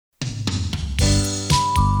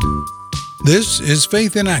This is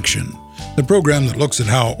Faith in Action, the program that looks at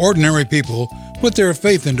how ordinary people put their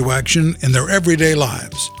faith into action in their everyday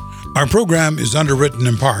lives. Our program is underwritten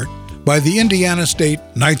in part by the Indiana State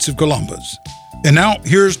Knights of Columbus. And now,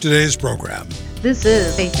 here's today's program. This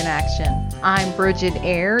is Faith in Action. I'm Bridget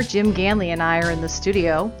Eyre. Jim Ganley and I are in the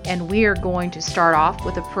studio, and we are going to start off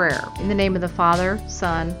with a prayer. In the name of the Father,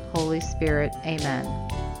 Son, Holy Spirit, Amen.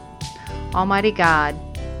 Almighty God,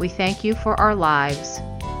 we thank you for our lives.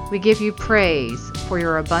 We give you praise for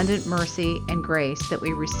your abundant mercy and grace that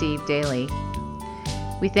we receive daily.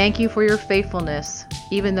 We thank you for your faithfulness,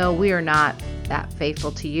 even though we are not that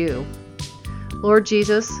faithful to you. Lord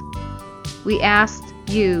Jesus, we ask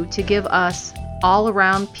you to give us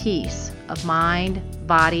all-around peace of mind,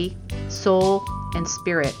 body, soul, and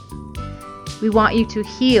spirit. We want you to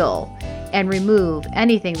heal and remove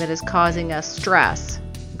anything that is causing us stress,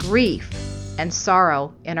 grief, and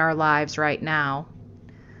sorrow in our lives right now.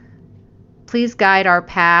 Please guide our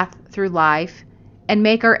path through life and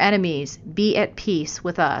make our enemies be at peace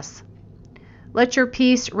with us. Let your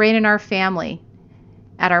peace reign in our family,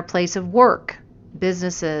 at our place of work,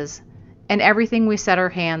 businesses, and everything we set our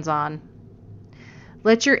hands on.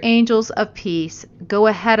 Let your angels of peace go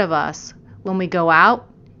ahead of us when we go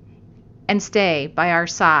out and stay by our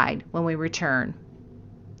side when we return.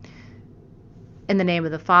 In the name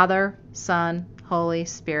of the Father, Son, Holy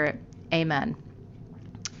Spirit, Amen.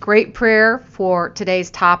 Great prayer for today's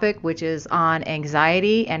topic, which is on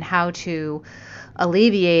anxiety and how to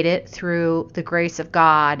alleviate it through the grace of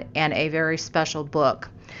God and a very special book.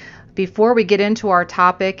 Before we get into our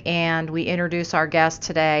topic and we introduce our guest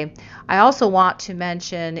today, I also want to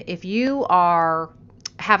mention if you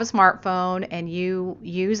have a smartphone and you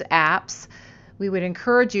use apps, we would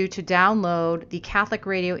encourage you to download the Catholic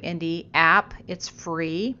Radio Indy app. It's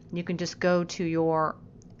free. You can just go to your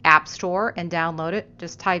app store and download it.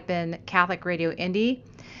 Just type in Catholic Radio Indy,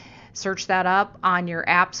 search that up on your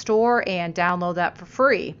app store and download that for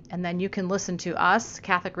free. And then you can listen to us,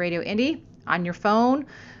 Catholic Radio Indy, on your phone,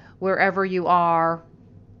 wherever you are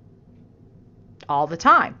all the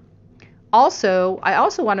time. Also, I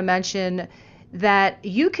also want to mention that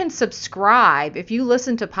you can subscribe if you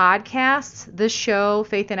listen to podcasts, this show,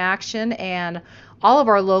 Faith in Action, and all of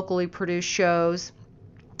our locally produced shows,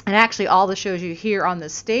 and actually all the shows you hear on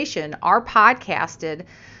this station are podcasted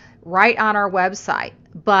right on our website.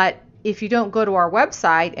 But if you don't go to our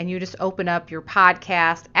website and you just open up your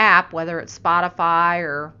podcast app, whether it's Spotify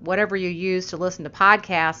or whatever you use to listen to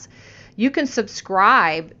podcasts, you can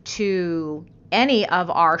subscribe to any of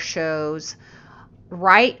our shows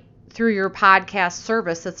right through your podcast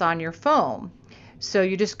service that's on your phone. So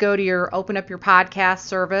you just open up your podcast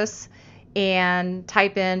service and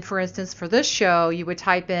type in, for instance, for this show, you would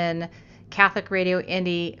type in Catholic Radio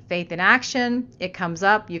Indy Faith in Action. It comes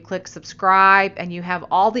up, you click subscribe, and you have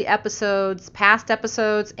all the episodes, past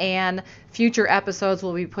episodes, and future episodes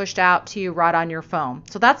will be pushed out to you right on your phone.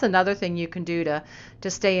 So that's another thing you can do to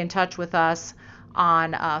stay in touch with us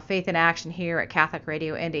on Faith in Action here at Catholic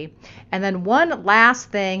Radio Indy. And then one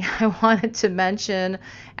last thing I wanted to mention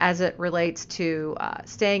as it relates to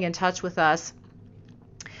staying in touch with us.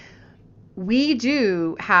 We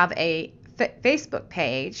do have a Facebook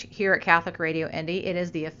page here at Catholic Radio Indy. It is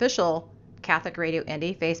the official Catholic Radio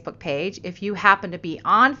Indy Facebook page. If you happen to be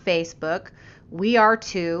on Facebook, we are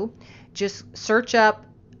too. Just search up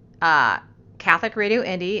Catholic Radio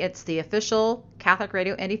Indy. It's the official Catholic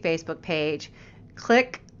Radio Indy Facebook page.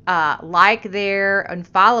 Click like there and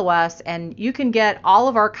follow us, and you can get all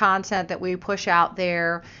of our content that we push out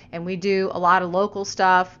there, and we do a lot of local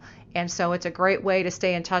stuff. And so it's a great way to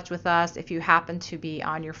stay in touch with us if you happen to be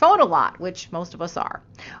on your phone a lot, which most of us are.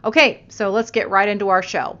 Okay, so let's get right into our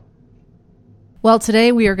show. Well,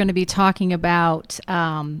 today we are going to be talking about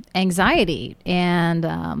anxiety. And,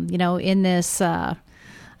 in this,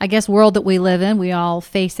 world that we live in, we all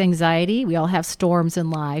face anxiety. We all have storms in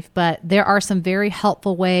life. But there are some very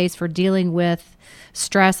helpful ways for dealing with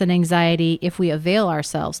stress and anxiety if we avail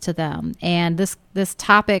ourselves to them. And this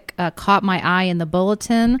topic caught my eye in the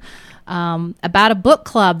bulletin about a book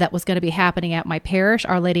club that was going to be happening at my parish,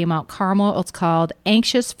 Our Lady of Mount Carmel. It's called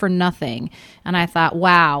Anxious for Nothing. And I thought,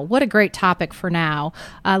 wow, what a great topic for now.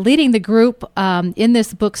 Leading the group in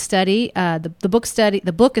this book study,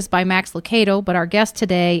 the book is by Max Lucado, but our guest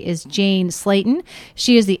today is Jane Slayton.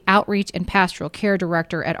 She is the Outreach and Pastoral Care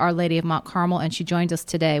Director at Our Lady of Mount Carmel, and she joins us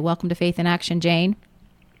today. Welcome to Faith in Action, Jane.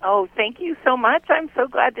 Oh, thank you so much. I'm so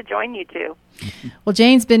glad to join you two. Well,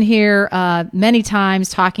 Jane's been here many times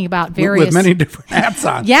talking about various... With many different hats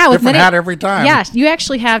on. Yeah, with different many, hat every time. Yeah, you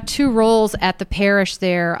actually have two roles at the parish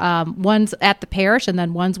there. One's at the parish and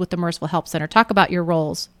then one's with the Merciful Help Center. Talk about your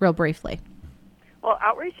roles real briefly. Well,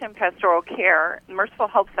 outreach and pastoral care, Merciful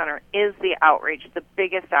Help Center is the outreach, the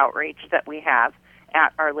biggest outreach that we have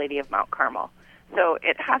at Our Lady of Mount Carmel. So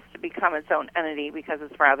it has to become its own entity because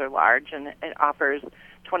it's rather large, and it offers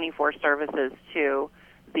 24 services to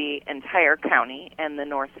the entire county and the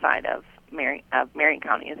north side of Marion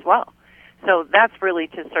County as well. So that's really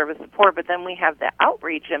to service the poor. But then we have the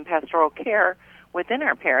outreach and pastoral care within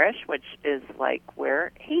our parish, which is like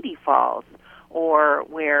where Haiti falls, or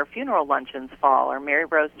where funeral luncheons fall, or Mary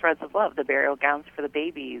Rose Threads of Love, the burial gowns for the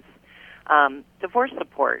babies, divorce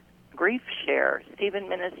support, grief share, Stephen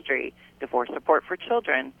Ministry, divorce support for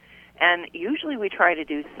children. And usually we try to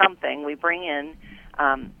do something. We bring in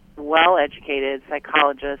well-educated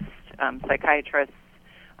psychologists, psychiatrists,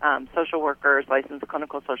 social workers, licensed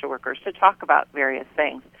clinical social workers to talk about various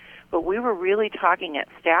things. But we were really talking at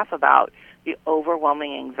staff about the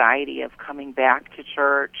overwhelming anxiety of coming back to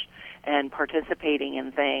church and participating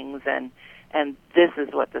in things, and this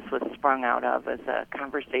is what this was sprung out of, as a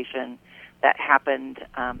conversation that happened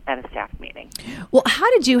at a staff meeting. Well, how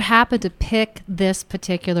did you happen to pick this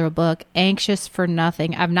particular book, Anxious for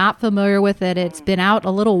Nothing? I'm not familiar with it. It's been out a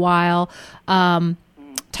little while.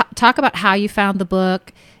 Talk about how you found the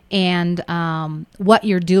book and what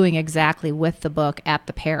you're doing exactly with the book at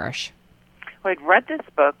the parish. Well, I'd read this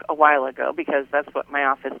book a while ago because that's what my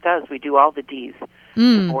office does. We do all the Ds,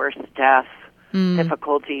 divorce, death,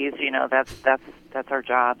 difficulties. You know, that's our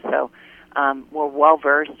job. So we're well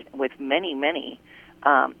versed with many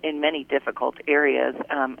in many difficult areas.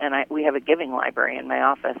 And we have a giving library in my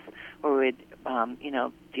office where we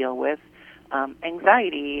would deal with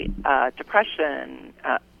anxiety, depression.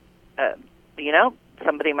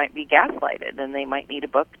 Somebody might be gaslighted, and they might need a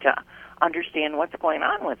book to understand what's going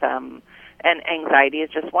on with them. And anxiety is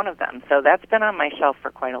just one of them. So that's been on my shelf for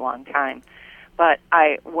quite a long time. But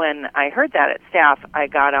when I heard that at staff, I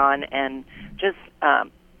got on and just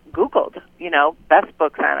Googled, best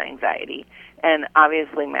books on anxiety. And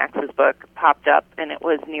obviously Max's book popped up, and it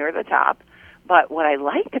was near the top. But what I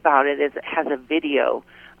liked about it is it has a video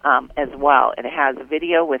as well. It has a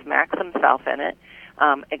video with Max himself in it,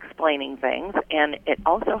 explaining things. And it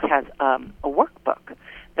also has a workbook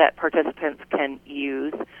that participants can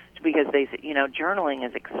use, because they, journaling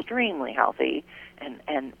is extremely healthy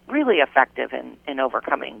and really effective in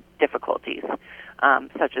overcoming difficulties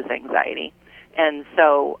such as anxiety. And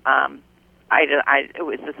so it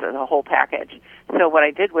was just a whole package. So what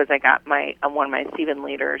I did was I got one of my Stephen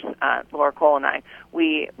leaders, Laura Cole, and I,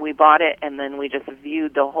 we bought it, and then we just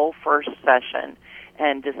viewed the whole first session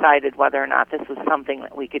and decided whether or not this was something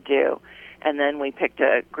that we could do. And then we picked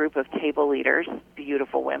a group of table leaders,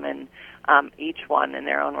 beautiful women, each one in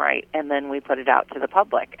their own right, and then we put it out to the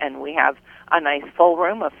public. And we have a nice full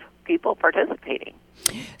room of people participating.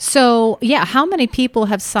 So, how many people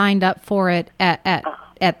have signed up for it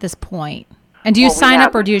at this point? And do you sign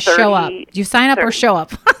up or do you show up? Do you sign up 30. Or show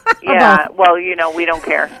up? Yeah, well, we don't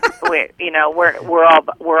care.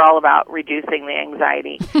 We're all about reducing the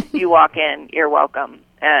anxiety. You walk in, you're welcome.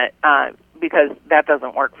 Because that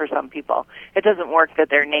doesn't work for some people. It doesn't work that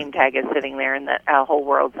their name tag is sitting there and that a whole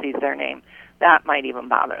world sees their name. That might even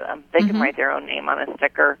bother them. They can write their own name on a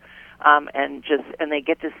sticker, and they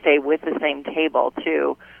get to stay with the same table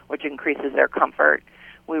too, which increases their comfort.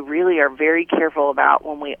 We really are very careful about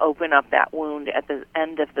when we open up that wound at the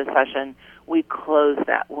end of the session, we close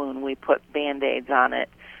that wound. We put Band-Aids on it,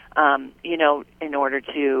 in order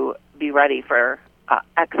to be ready for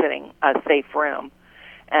exiting a safe room.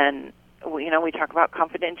 And we talk about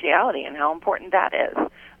confidentiality and how important that is.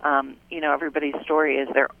 Everybody's story is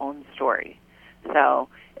their own story. So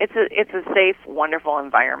it's a safe, wonderful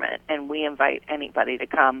environment, and we invite anybody to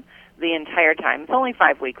come the entire time. It's only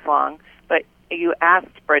 5 weeks long, but you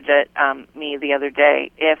asked Bridget, me the other day,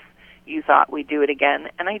 if you thought we'd do it again,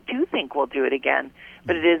 and I do think we'll do it again,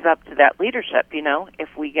 but it is up to that leadership,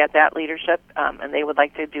 If we get that leadership and they would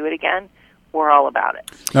like to do it again, we're all about it.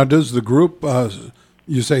 Now, does the group...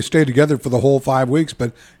 you say stay together for the whole 5 weeks,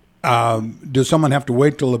 but does someone have to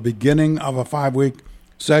wait till the beginning of a 5-week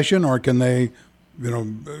session, or can they,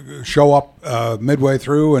 show up midway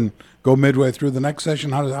through and go midway through the next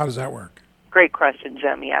session? How does that work? Great question,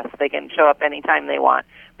 Jim. Yes, they can show up anytime they want,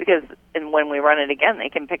 because when we run it again, they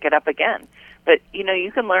can pick it up again. But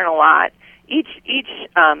you can learn a lot. Each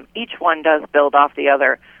one does build off the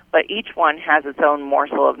other, but each one has its own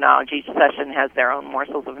morsel of knowledge. Each session has their own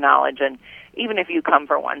morsels of knowledge, and even if you come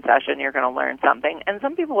for one session, you're going to learn something. And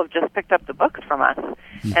some people have just picked up the books from us,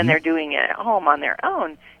 and they're doing it at home on their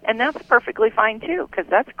own, and that's perfectly fine, too, because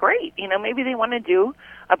that's great. Maybe they want to do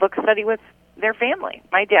a book study with their family.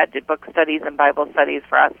 My dad did book studies and Bible studies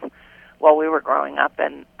for us while we were growing up,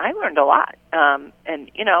 and I learned a lot. And,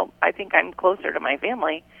 I think I'm closer to my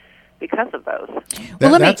family because of those.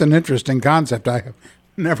 That's an interesting concept. I have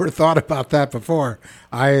never thought about that before.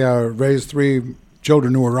 I raised 3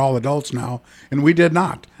 children who are all adults now, and we did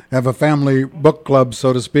not have a family book club,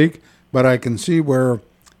 so to speak, but I can see where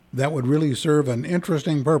that would really serve an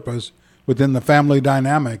interesting purpose within the family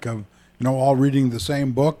dynamic of, all reading the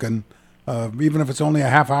same book, and even if it's only a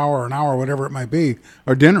half hour or an hour, whatever it might be,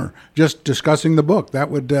 or dinner, just discussing the book.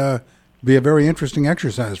 That would be a very interesting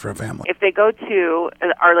exercise for a family. If they go to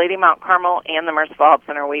Our Lady Mount Carmel and the Merciful Help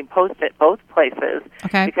Center, we post it both places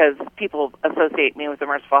because people associate me with the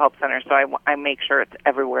Merciful Help Center, so I make sure it's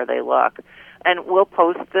everywhere they look. And we'll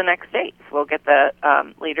post the next dates. We'll get the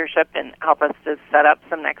leadership and help us to set up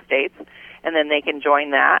some next dates, and then they can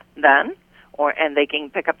join that then, and they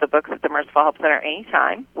can pick up the books at the Merciful Help Center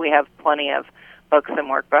anytime. We have plenty of books and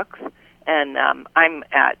workbooks, and I'm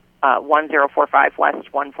at 1045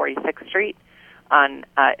 West 146th Street.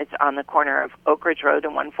 It's on the corner of Oak Ridge Road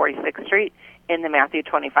and 146th Street in the Matthew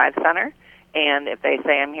 25 Center. And if they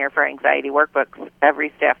say I'm here for anxiety workbooks,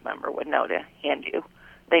 every staff member would know to hand you.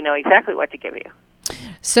 They know exactly what to give you.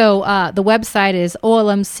 So the website is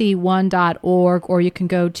olmc1.org, or you can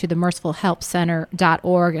go to the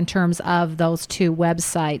mercifulhelpcenter.org in terms of those 2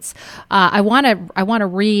 websites. I want to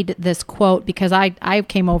read this quote because I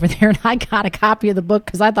came over there and I got a copy of the book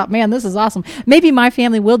because I thought, man, this is awesome. Maybe my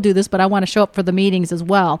family will do this, but I want to show up for the meetings as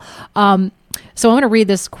well. So I'm going to read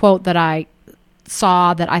this quote that I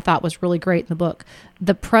saw that I thought was really great in the book.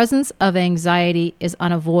 The presence of anxiety is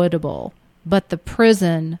unavoidable, but the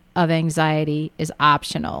prison of anxiety is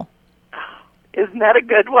optional. Isn't that a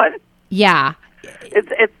good one? Yeah.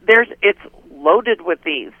 It's loaded with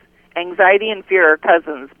these. Anxiety and fear are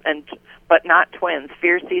cousins, but not twins.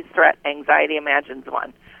 Fear sees threat. Anxiety imagines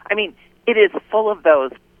one. I mean, it is full of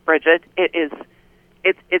those, Bridget.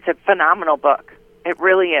 It's a phenomenal book. It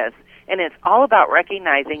really is, and it's all about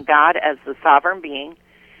recognizing God as the sovereign being,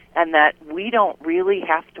 and that we don't really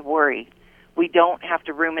have to worry. We don't have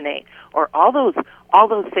to ruminate, or all those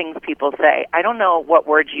things people say. I don't know what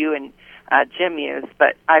words you and Jim use,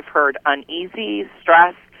 but I've heard uneasy,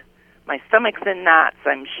 stressed, my stomach's in knots,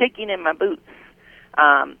 I'm shaking in my boots,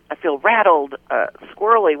 I feel rattled,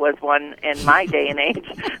 squirrely was one in my day and age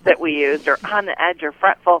that we used, or on the edge, or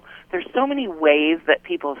fretful. There's so many ways that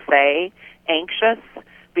people say anxious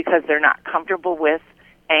because they're not comfortable with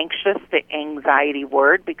anxious, the anxiety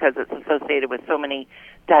word, because it's associated with so many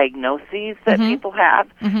diagnoses that people have.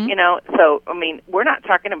 So I mean, we're not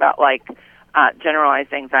talking about like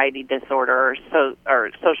generalized anxiety disorder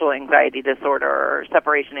or social anxiety disorder or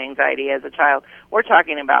separation anxiety as a child. We're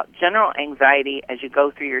talking about general anxiety as you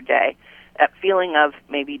go through your day, that feeling of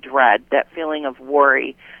maybe dread, that feeling of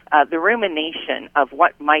worry, the rumination of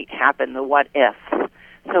what might happen, the what ifs.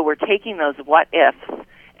 So we're taking those what ifs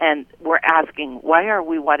and we're asking, why are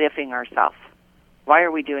we what ifing ourselves? Why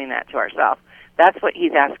are we doing that to ourselves? That's what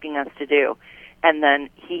he's asking us to do. And then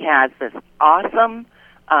he has this awesome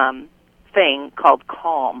thing called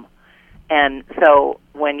calm. And so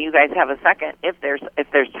when you guys have a second, if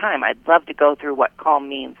there's time, I'd love to go through what calm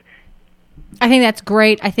means. I think that's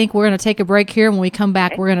great. I think we're going to take a break here. When we come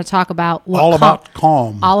back, we're going to talk about about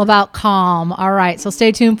calm. All about calm. All right. So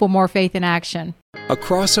stay tuned for more Faith in Action.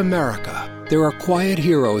 Across America, there are quiet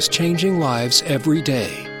heroes changing lives every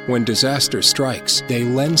day. When disaster strikes, they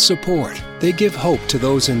lend support. They give hope to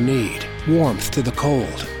those in need, warmth to the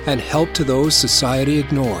cold, and help to those society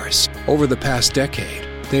ignores. Over the past decade,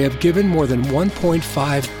 they have given more than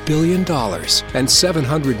 $1.5 billion and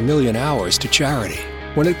 700 million hours to charity.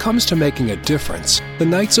 When it comes to making a difference, the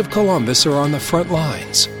Knights of Columbus are on the front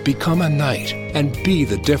lines. Become a Knight and be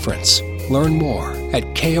the difference. Learn more at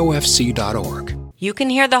KOFC.org. You can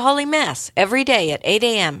hear the Holy Mass every day at 8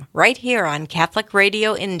 a.m. right here on Catholic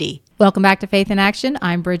Radio Indy. Welcome back to Faith in Action.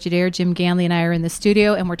 I'm Bridget Eyre. Jim Ganley and I are in the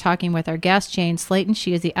studio, and we're talking with our guest, Jane Slayton.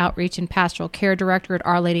 She is the Outreach and Pastoral Care Director at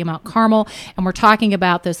Our Lady of Mount Carmel, and we're talking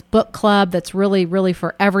about this book club that's really, really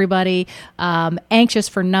for everybody. Anxious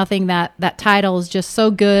for Nothing, that title is just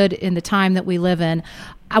so good in the time that we live in.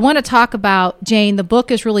 I want to talk about, Jane, the book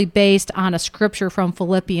is really based on a scripture from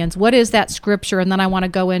Philippians. What is that scripture? And then I want to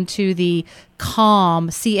go into the CALM,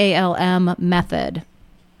 C-A-L-M method.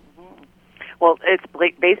 Well, it's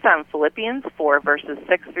based on Philippians 4, verses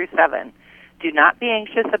 6 through 7. Do not be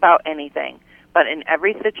anxious about anything, but in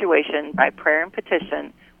every situation, by prayer and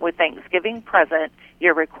petition, with thanksgiving present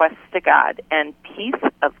your requests to God, and peace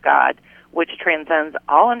of God, which transcends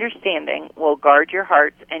all understanding, will guard your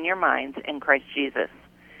hearts and your minds in Christ Jesus.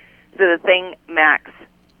 So the thing Max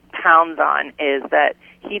pounds on is that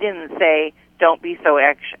he didn't say, don't be so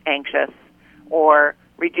anxious, or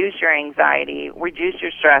reduce your anxiety, reduce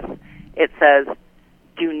your stress. It says,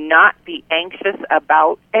 do not be anxious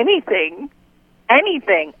about anything.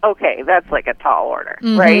 Anything. Okay, that's like a tall order,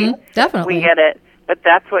 right? Definitely. We get it. But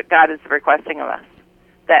that's what God is requesting of us,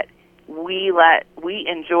 that we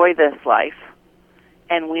enjoy this life,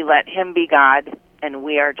 and we let Him be God, and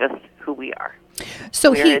we are just who we are.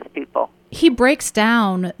 So we are His people. He breaks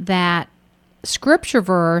down that scripture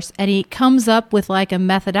verse, and he comes up with like a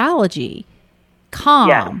methodology.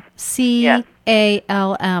 Calm, Yes.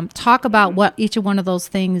 CALM. Talk about what each one of those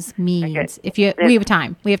things means. Okay. We have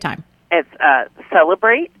time. It's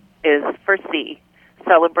celebrate is for C.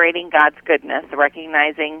 Celebrating God's goodness,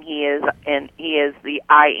 recognizing He is the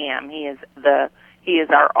I am. He is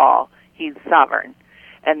our all. He's sovereign.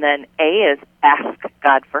 And then A is ask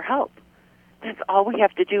God for help. That's all we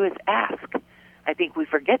have to do is ask. I think we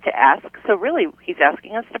forget to ask. So really, He's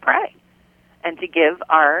asking us to pray and to give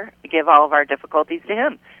all of our difficulties to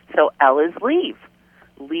Him. So L is leave.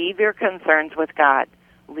 Leave your concerns with God.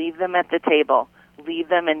 Leave them at the table. Leave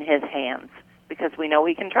them in His hands, because we know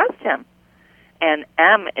we can trust Him. And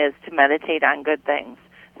M is to meditate on good things.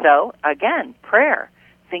 So, again, prayer,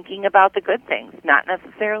 thinking about the good things, not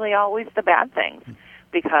necessarily always the bad things,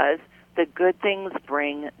 because the good things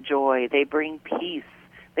bring joy. They bring peace.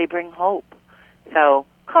 They bring hope. So,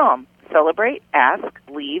 calm, celebrate, ask,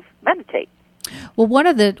 leave, meditate. Well, one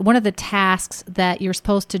of the tasks that you're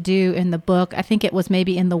supposed to do in the book, I think it was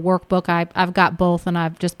maybe in the workbook. I've got both, and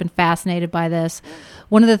I've just been fascinated by this.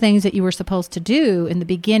 One of the things that you were supposed to do in the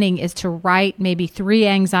beginning is to write maybe 3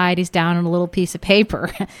 anxieties down on a little piece of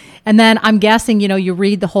paper. And then I'm guessing, you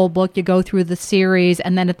read the whole book, you go through the series,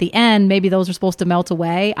 and then at the end, maybe those are supposed to melt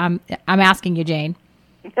away. I'm asking you, Jane.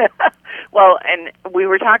 Well, and we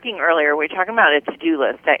were talking earlier, we were talking about a to-do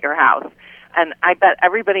list at your house. And I bet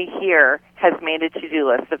everybody here has made a to-do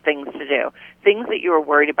list of things to do, things that you were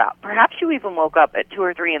worried about. Perhaps you even woke up at 2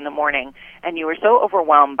 or 3 in the morning and you were so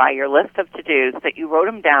overwhelmed by your list of to-dos that you wrote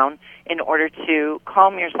them down in order to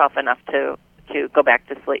calm yourself enough to go back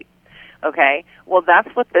to sleep. Okay? Well,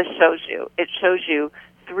 that's what this shows you. It shows you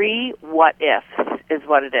 3 what-ifs is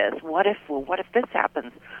what it is. What if this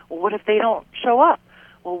happens? Well, what if they don't show up?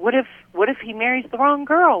 Well, what if he marries the wrong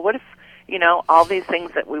girl? What if... all these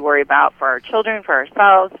things that we worry about for our children, for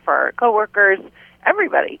ourselves, for our coworkers,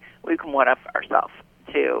 everybody, we can what if ourselves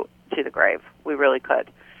to the grave. We really could.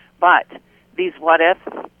 But these what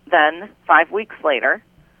ifs, then 5 weeks later,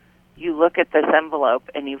 you look at this envelope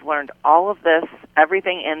and you've learned all of this,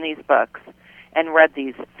 everything in these books, and read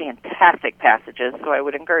these fantastic passages. So I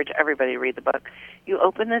would encourage everybody to read the book. You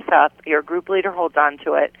open this up, your group leader holds on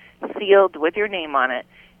to it, sealed with your name on it.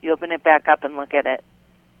 You open it back up and look at it.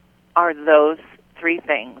 Are those 3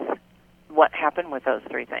 things? What happened with those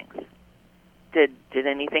 3 things? Did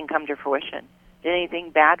anything come to fruition? Did anything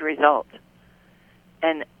bad result?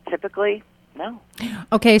 And typically, no.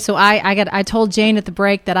 Okay, so I told Jane at the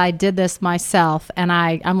break that I did this myself, and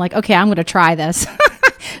I'm like, okay, I'm going to try this.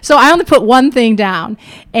 So I only put one thing down,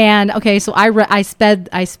 and okay, so I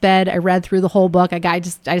read through the whole book. I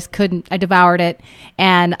just couldn't. I devoured it,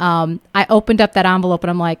 and I opened up that envelope, and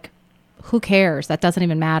I'm like, who cares? That doesn't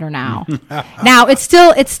even matter now. Now it's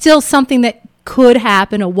still something that could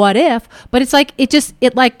happen, a what if, but it's like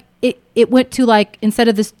it went to, like, instead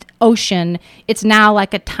of this ocean, it's now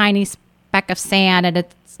like a tiny speck of sand, and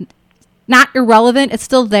it's not irrelevant. It's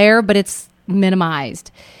still there, but it's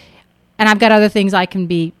minimized. And I've got other things I can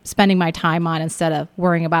be spending my time on instead of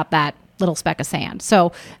worrying about that little speck of sand.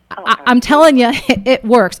 So I'm telling you, it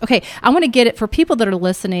works. Okay, I want to get it for people that are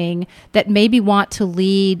listening that maybe want to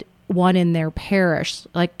lead one in their parish,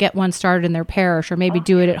 like get one started in their parish, or maybe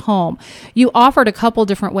do it at home. You offered a couple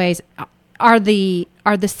different ways. Are the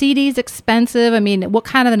CDs expensive? I mean, what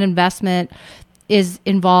kind of an investment is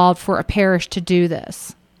involved for a parish to do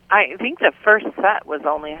this? I think the first set was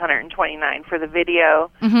only $129 for the video,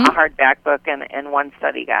 a hardback book, and one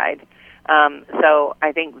study guide. So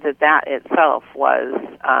I think that itself was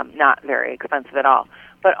not very expensive at all.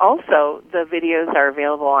 But also, the videos are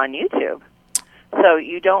available on YouTube. So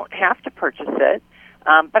you don't have to purchase it,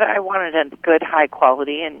 but I wanted a good, high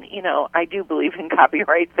quality, and, I do believe in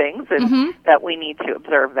copyright things, and that we need to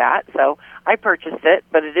observe that. So I purchased it,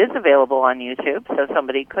 but it is available on YouTube, so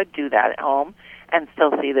somebody could do that at home and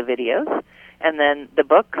still see the videos. And then the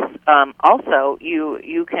books, also,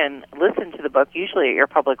 you can listen to the book usually at your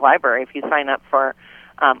public library. If you sign up for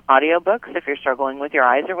audiobooks, if you're struggling with your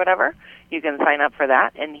eyes or whatever, you can sign up for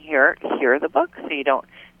that and hear the book, so you don't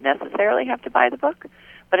necessarily have to buy the book.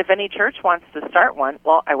 But if any church wants to start one,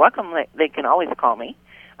 well, I welcome them. They can always call me.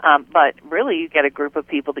 But really, you get a group of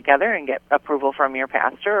people together and get approval from your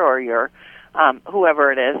pastor or your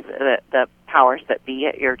whoever it is, the powers that be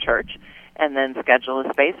at your church, and then schedule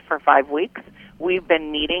a space for 5 weeks. We've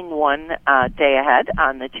been meeting one day ahead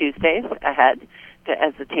on the Tuesdays ahead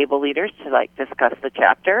as the table leaders to discuss the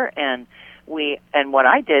chapter, and what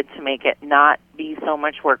I did to make it not be so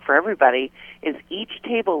much work for everybody is each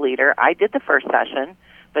table leader, I did the first session,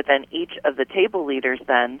 but then each of the table leaders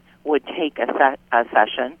then would take a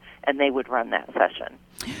session, and they would run that session.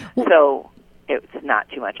 So it's not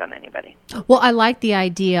too much on anybody. Well, I like the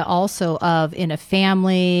idea also of in a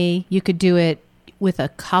family, you could do it with a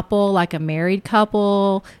couple, like a married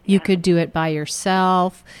couple. You could do it by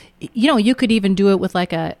yourself. You could even do it with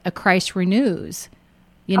like a Christ Renews,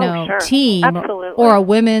 sure. team. Absolutely. Or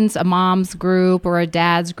a mom's group or a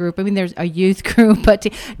dad's group. I mean, there's a youth group. But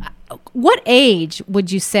what age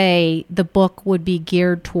would you say the book would be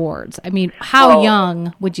geared towards? I mean, how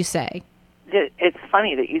young would you say? It's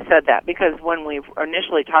funny that you said that, because when we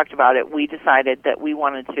initially talked about it, we decided that we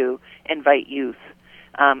wanted to invite youth.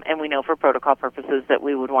 And we know for protocol purposes that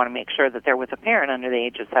we would want to make sure that they're with a parent under the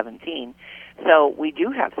age of 17. So we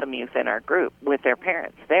do have some youth in our group with their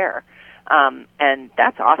parents there. And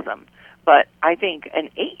that's awesome. But I think an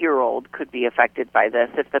 8-year-old could be affected by this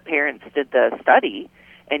if the parents did the study,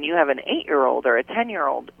 and you have an 8-year-old or a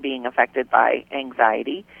 10-year-old being affected by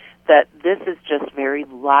anxiety, that this is just very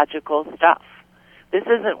logical stuff.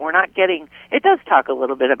 It does talk a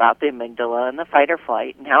little bit about the amygdala and the fight or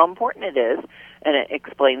flight and how important it is, and it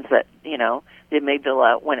explains that, the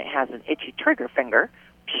amygdala, when it has an itchy trigger finger,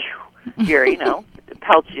 it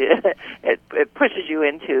pelts you, it pushes you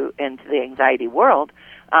into the anxiety world,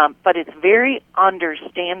 but it's very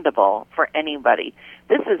understandable for anybody.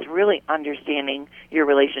 This is really understanding your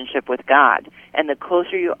relationship with God, and the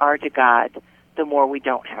closer you are to God, the more we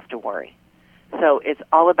don't have to worry. So it's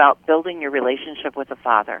all about building your relationship with the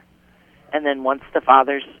Father. And then once the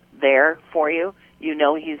Father's there for you, you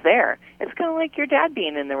know He's there. It's kind of like your dad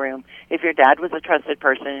being in the room. If your dad was a trusted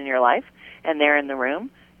person in your life and they're in the room,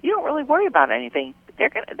 you don't really worry about anything.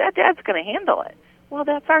 That dad's going to handle it. Well,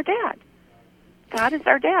 that's our dad. God is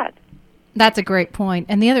our dad. That's a great point.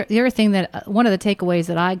 And the other thing that one of the takeaways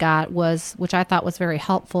that I got was, which I thought was very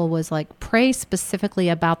helpful, was like pray specifically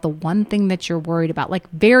about the one thing that you're worried about, like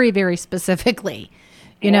very, very specifically.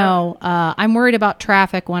 I'm worried about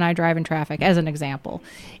traffic when I drive in traffic, as an example.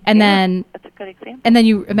 And then that's a good example. And then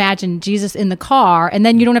you imagine Jesus in the car, and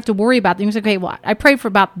then you don't have to worry about things. Okay, well, I prayed for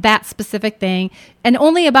about that specific thing, and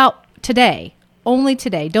only about today. Only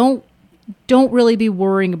today. Don't really be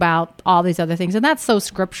worrying about all these other things, and that's so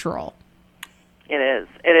scriptural.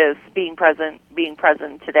 It is being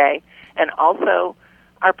present today. And also,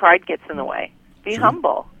 our pride gets in the way. Be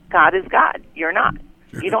humble. God is God. You're not.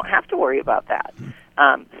 You don't have to worry about that.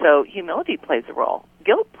 So humility plays a role.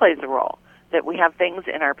 Guilt plays a role. That we have things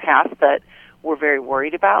in our past that we're very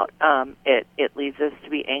worried about. It leads us to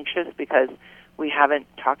be anxious because we haven't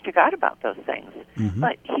talked to God about those things. Mm-hmm.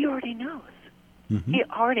 But He already knows. Mm-hmm. He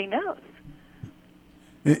already knows.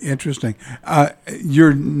 Interesting.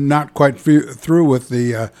 You're not quite through with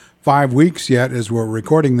the 5 weeks yet as we're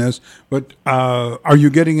recording this, but are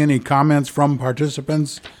you getting any comments from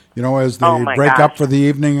participants, as they break up for the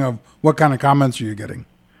evening? Of what kind of comments are you getting?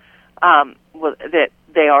 Well, that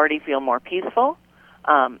they already feel more peaceful,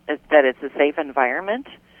 that it's a safe environment.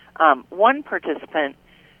 One participant,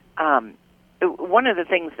 one of the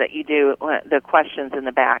things that you do, the questions in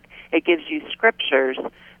the back, it gives you scriptures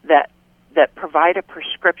that provide a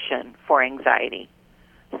prescription for anxiety.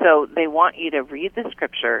 So they want you to read the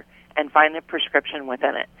scripture and find the prescription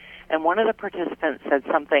within it. And one of the participants said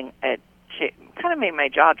something, she kind of made my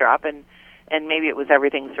jaw drop, and maybe it was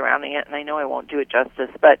everything surrounding it, and I know I won't do it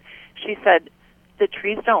justice, but she said, the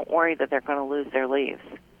trees don't worry that they're going to lose their leaves.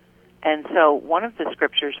 And so one of the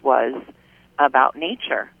scriptures was about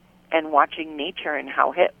nature and watching nature and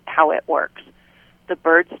how it works. The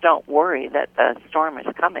birds don't worry that the storm is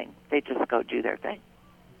coming. They just go do their thing.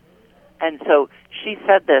 And so she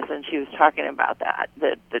said this, and she was talking about that,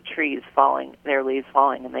 the trees falling, their leaves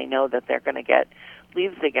falling, and they know that they're going to get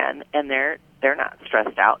leaves again, and they're not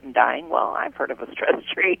stressed out and dying. Well, I've heard of a stressed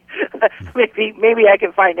tree. maybe I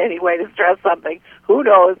can find any way to stress something. Who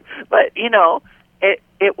knows? But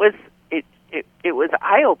it was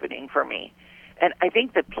eye-opening for me. And I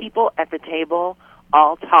think the people at the table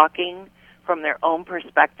all talking from their own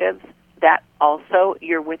perspectives, that also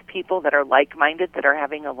you're with people that are like-minded, that are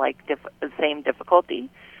having the same difficulty.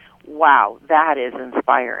 Wow, that is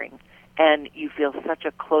inspiring. And you feel such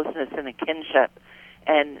a closeness and a kinship.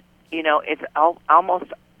 And, it's almost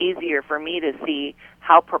easier for me to see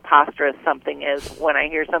how preposterous something is when I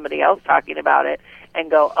hear somebody else talking about it and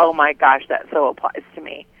go, oh my gosh, that so applies to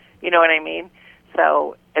me. You know what I mean?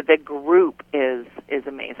 So the group is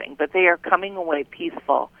amazing. But they are coming away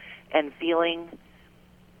peaceful and feeling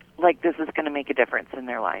like this is going to make a difference in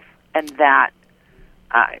their life. And that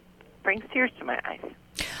brings tears to my eyes.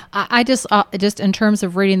 I just in terms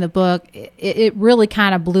of reading the book, it really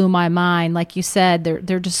kind of blew my mind. Like you said,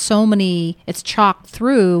 there are just so many, it's chocked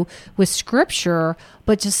through with scripture,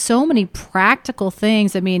 but just so many practical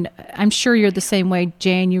things. I mean, I'm sure you're the same way,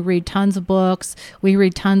 Jane. You read tons of books. We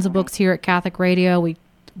read tons of books here at Catholic Radio.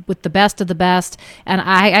 With the best of the best. And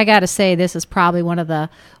I got to say, this is probably one of the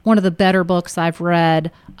better books I've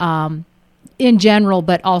read, in general,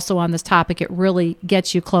 but also on this topic. It really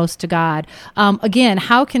gets you close to God. Again,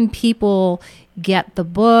 how can people get the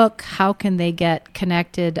book? How can they get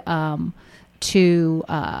connected to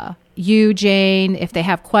you, Jane, if they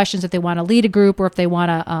have questions, if they want to lead a group, or if they want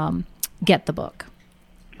to get the book?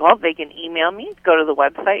 Well, they can email me. Go to the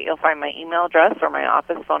website. You'll find my email address or my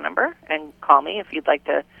office phone number, and call me if you'd like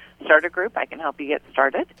to start a group. I can help you get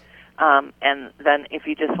started. And then if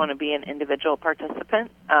you just want to be an individual participant,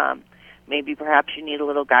 maybe perhaps you need a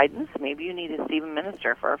little guidance. Maybe you need to see a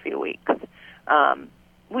minister for a few weeks.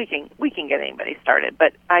 We can get anybody started.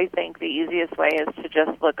 But I think the easiest way is to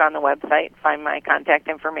just look on the website, find my contact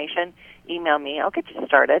information, email me. I'll get you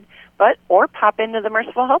started. Or pop into the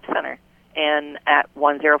Merciful Help Center and at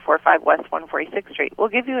 1045 West 146th Street. We'll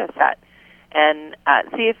give you a set and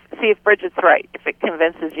see if Bridget's right. If it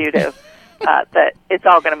convinces you to that it's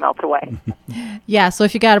all going to melt away. Yeah, so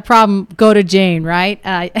if you got a problem, go to Jane, right?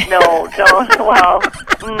 No, don't. Well,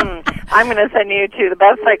 I'm going to send you to the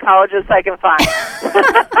best psychologist I can find.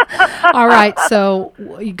 All right, so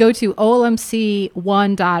you go to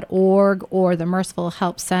olmc1.org or the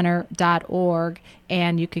mercifulhelpcenter.org,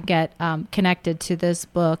 and you can get connected to this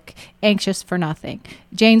book, Anxious for Nothing.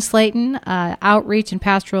 Jane Slayton, Outreach and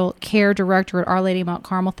Pastoral Care Director at Our Lady of Mount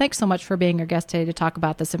Carmel, thanks so much for being our guest today to talk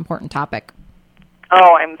about this important topic.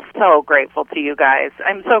 Oh, I'm so grateful to you guys.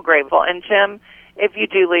 I'm so grateful. And Jim, if you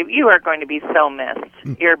do leave, you are going to be so missed.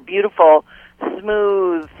 Your beautiful,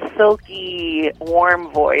 smooth, silky, warm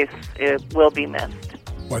voice will be missed.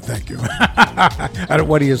 Well, thank you.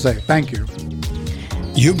 What do you say? Thank you.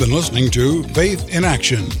 You've been listening to Faith in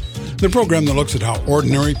Action, the program that looks at how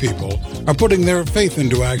ordinary people are putting their faith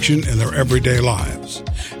into action in their everyday lives.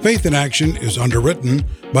 Faith in Action is underwritten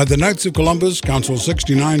by the Knights of Columbus, Council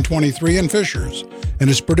 6923 in Fishers, and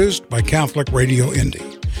is produced by Catholic Radio Indy.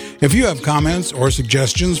 If you have comments or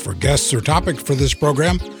suggestions for guests or topics for this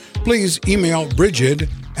program, please email Bridget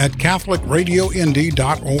at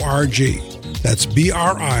catholicradioindy.org. That's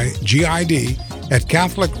BRIGID at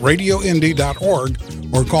catholicradioindy.org,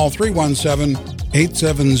 or call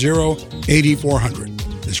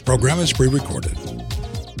 317-870-8400. This program is pre-recorded.